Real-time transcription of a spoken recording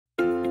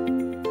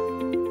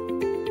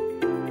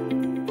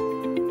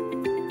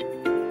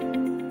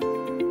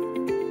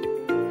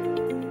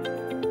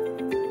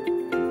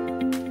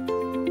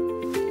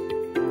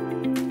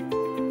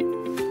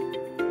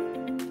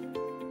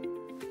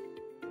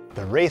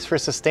race for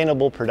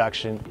sustainable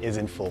production is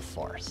in full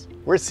force.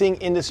 We're seeing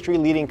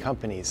industry-leading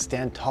companies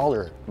stand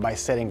taller by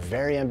setting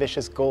very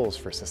ambitious goals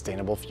for a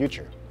sustainable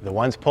future. The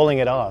ones pulling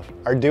it off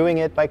are doing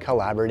it by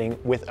collaborating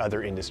with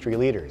other industry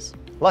leaders.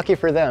 Lucky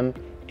for them,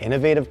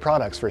 innovative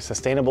products for a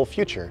sustainable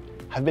future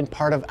have been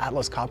part of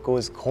Atlas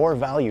Copco's core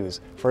values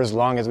for as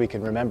long as we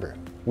can remember.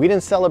 We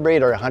didn't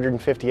celebrate our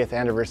 150th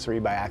anniversary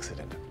by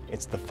accident.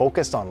 It's the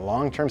focus on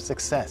long-term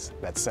success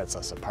that sets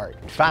us apart.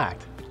 In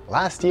fact,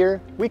 last year,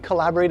 we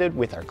collaborated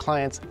with our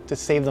clients to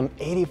save them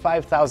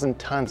 85,000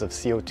 tons of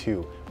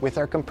CO2 with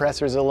our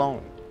compressors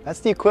alone.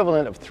 That's the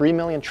equivalent of 3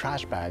 million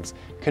trash bags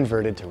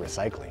converted to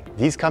recycling.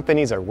 These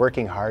companies are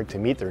working hard to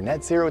meet their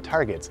net zero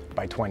targets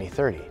by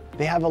 2030.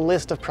 They have a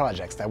list of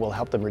projects that will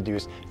help them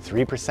reduce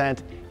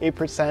 3%,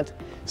 8%,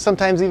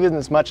 sometimes even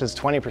as much as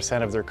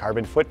 20% of their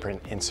carbon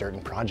footprint in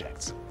certain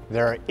projects.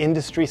 There are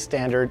industry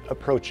standard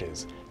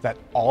approaches that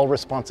all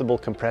responsible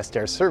compressed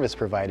air service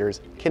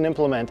providers can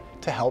implement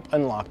to help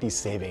unlock these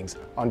savings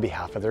on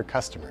behalf of their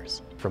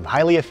customers. From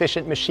highly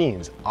efficient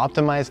machines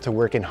optimized to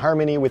work in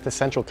harmony with the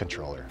central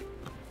controller,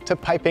 to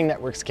piping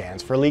network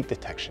scans for leak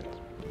detection.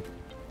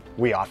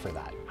 We offer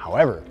that.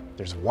 However,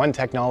 there's one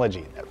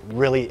technology that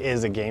really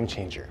is a game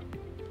changer.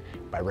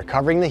 By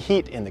recovering the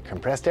heat in the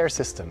compressed air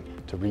system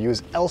to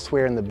reuse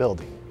elsewhere in the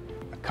building,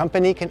 a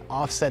company can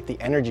offset the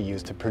energy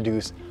used to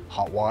produce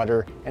hot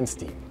water and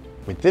steam.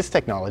 With this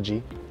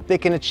technology, they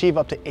can achieve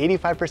up to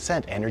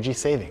 85% energy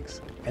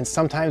savings, and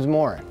sometimes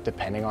more,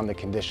 depending on the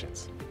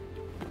conditions.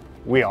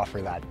 We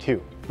offer that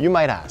too. You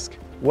might ask,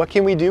 what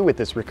can we do with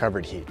this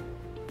recovered heat?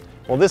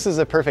 Well, this is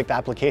a perfect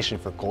application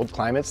for cold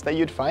climates that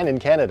you'd find in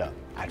Canada.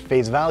 At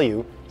face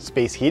value,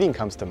 space heating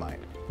comes to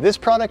mind. This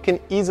product can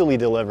easily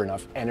deliver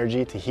enough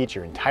energy to heat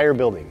your entire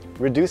building,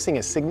 reducing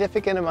a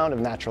significant amount of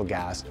natural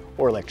gas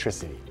or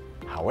electricity.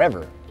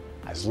 However,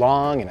 as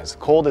long and as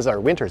cold as our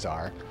winters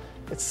are,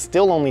 it's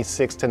still only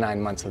 6 to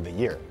 9 months of the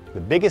year. The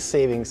biggest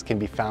savings can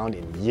be found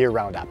in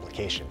year-round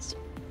applications.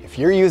 If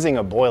you're using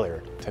a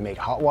boiler to make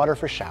hot water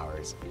for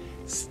showers,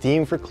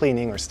 steam for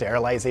cleaning or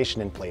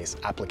sterilization in place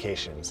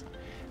applications,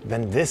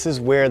 then this is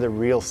where the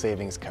real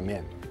savings come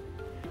in.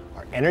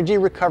 Our energy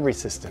recovery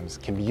systems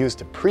can be used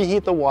to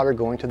preheat the water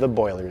going to the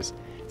boilers,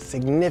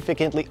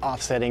 significantly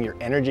offsetting your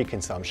energy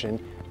consumption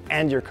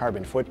and your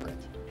carbon footprint.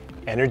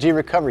 Energy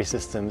recovery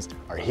systems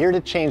are here to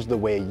change the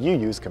way you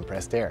use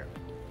compressed air.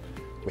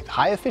 With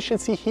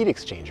high-efficiency heat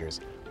exchangers,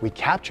 we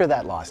capture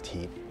that lost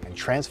heat and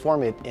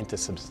transform it into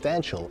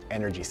substantial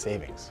energy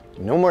savings.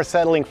 No more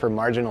settling for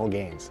marginal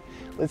gains.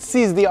 Let's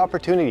seize the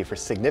opportunity for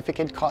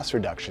significant cost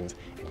reductions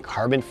and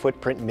carbon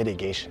footprint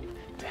mitigation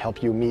to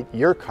help you meet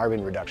your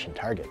carbon reduction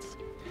targets.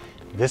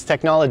 This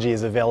technology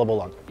is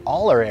available on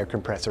all our air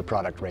compressor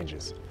product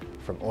ranges,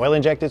 from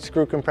oil-injected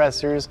screw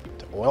compressors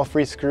to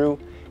oil-free screw,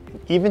 and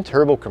even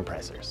turbo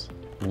compressors.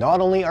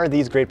 Not only are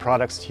these great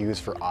products to use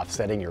for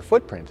offsetting your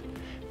footprint,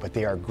 but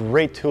they are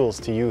great tools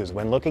to use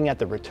when looking at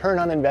the return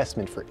on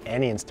investment for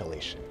any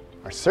installation.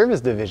 Our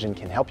service division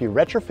can help you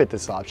retrofit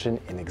this option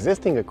in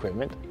existing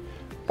equipment,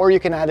 or you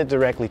can add it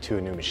directly to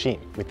a new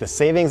machine. With the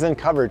savings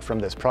uncovered from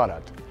this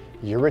product,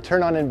 your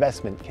return on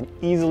investment can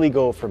easily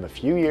go from a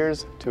few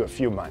years to a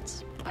few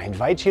months. I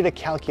invite you to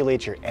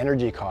calculate your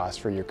energy costs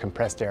for your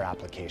compressed air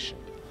application.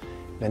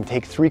 Then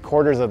take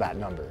 3/4 of that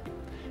number.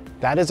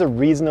 That is a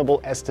reasonable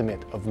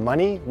estimate of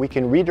money we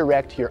can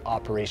redirect to your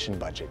operation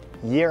budget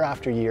year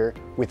after year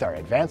with our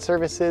advanced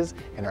services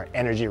and our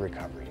energy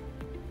recovery.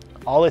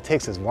 All it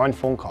takes is one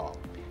phone call,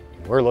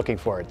 and we're looking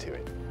forward to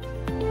it.